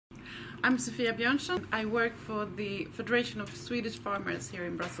I'm Sofia Björnsson. I work for the Federation of Swedish Farmers here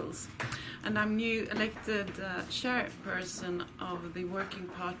in Brussels, and I'm new elected chairperson of the Working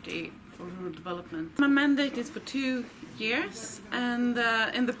Party for Rural Development. My mandate is for 2 years, and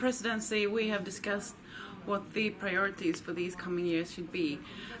in the presidency we have discussed what the priorities for these coming years should be,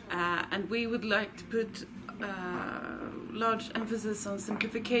 and we would like to put large emphasis on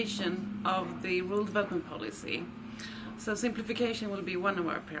simplification of the rural development policy. So simplification will be one of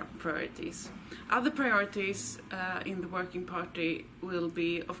our priorities. Other priorities in the Working Party will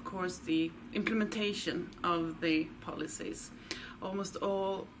be, of course, the implementation of the policies. Almost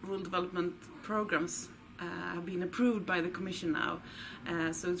all rural development programs have been approved by the Commission now,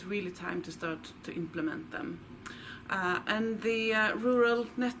 so it's really time to start to implement them. And the rural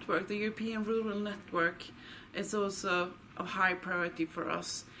network, the European Rural Network, is also a high priority for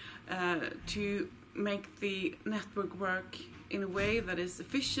us to make the network work in a way that is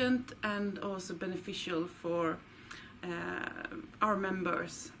efficient and also beneficial for our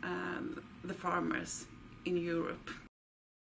members, the farmers in Europe.